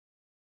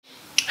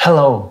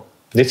Hello,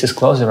 this is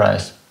Close Your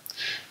Eyes.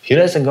 A few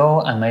days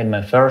ago I made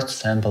my first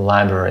sample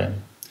library,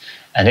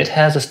 and it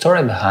has a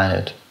story behind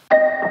it.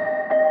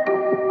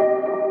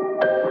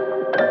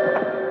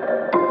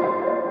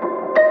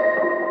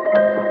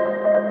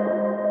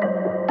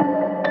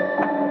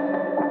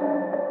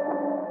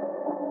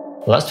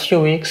 Last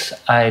few weeks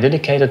I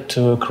dedicated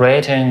to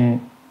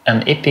creating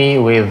an EP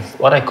with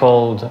what I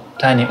called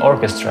tiny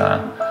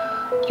orchestra.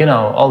 You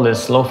know, all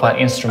these lo-fi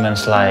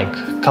instruments like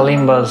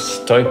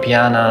kalimbas, toy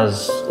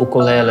pianos,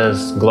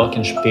 ukuleles,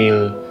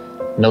 glockenspiel,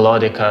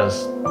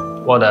 melodicas,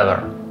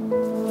 whatever.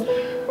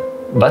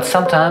 But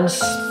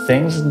sometimes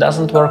things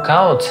doesn't work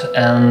out,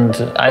 and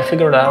I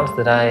figured out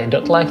that I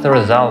don't like the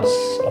results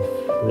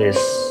of this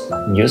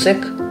music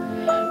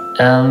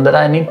and that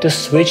I need to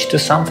switch to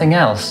something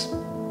else.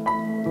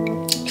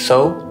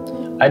 So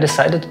I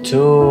decided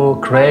to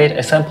create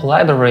a sample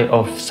library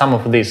of some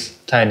of these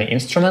tiny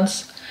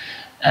instruments,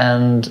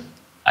 and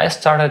I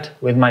started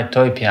with my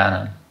toy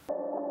piano.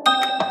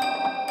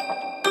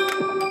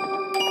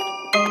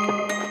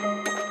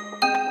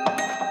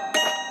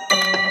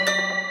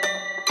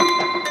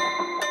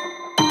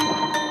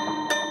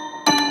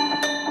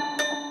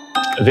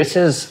 This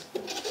is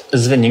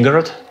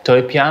Звенигород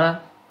Toy Piano,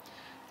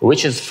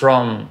 which is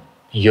from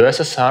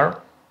USSR,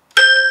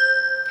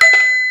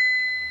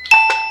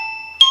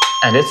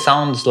 and it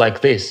sounds like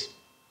this.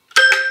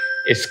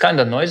 It's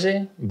kinda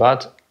noisy,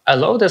 but I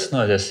love these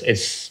noises.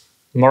 It's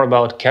more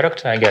about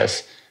character, I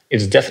guess.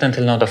 It's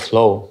definitely not a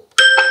flow.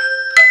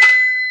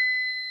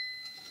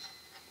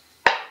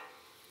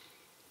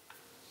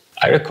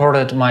 I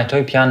recorded my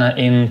toy piano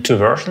in two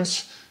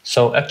versions,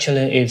 so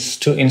actually it's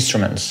two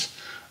instruments.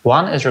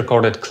 One is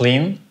recorded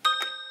clean,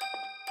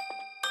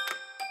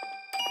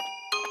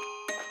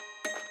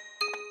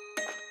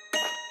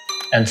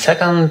 and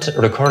second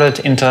recorded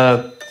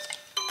into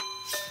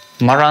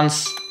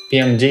Marantz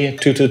PMD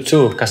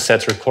 222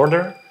 cassette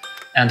recorder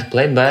and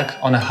played back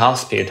on a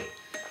Halfspeed,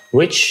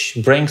 which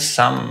brings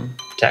some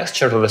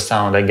texture to the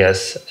sound, I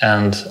guess,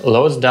 and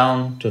lowers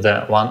down to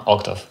the 1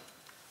 octave.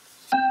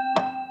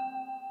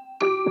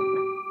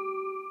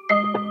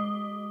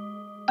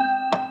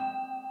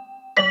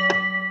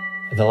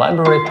 The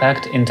library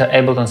packed into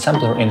Ableton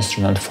sampler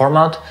instrument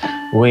format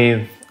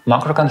with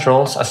macro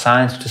controls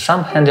assigned to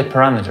some handy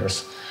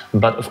parameters,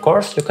 but of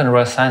course you can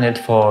reassign it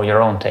for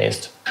your own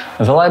taste.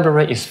 The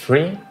library is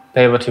free,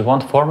 pay what you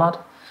want format,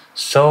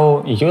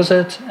 so use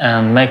it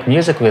and make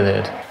music with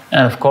it.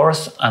 And of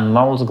course, I'm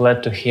most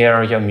glad to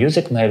hear your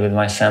music made with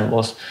my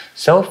samples,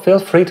 so feel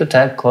free to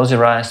tag Close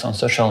Your Eyes on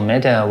social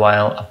media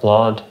while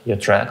upload your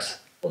tracks.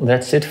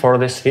 That's it for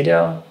this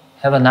video.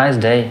 Have a nice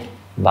day.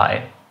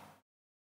 Bye.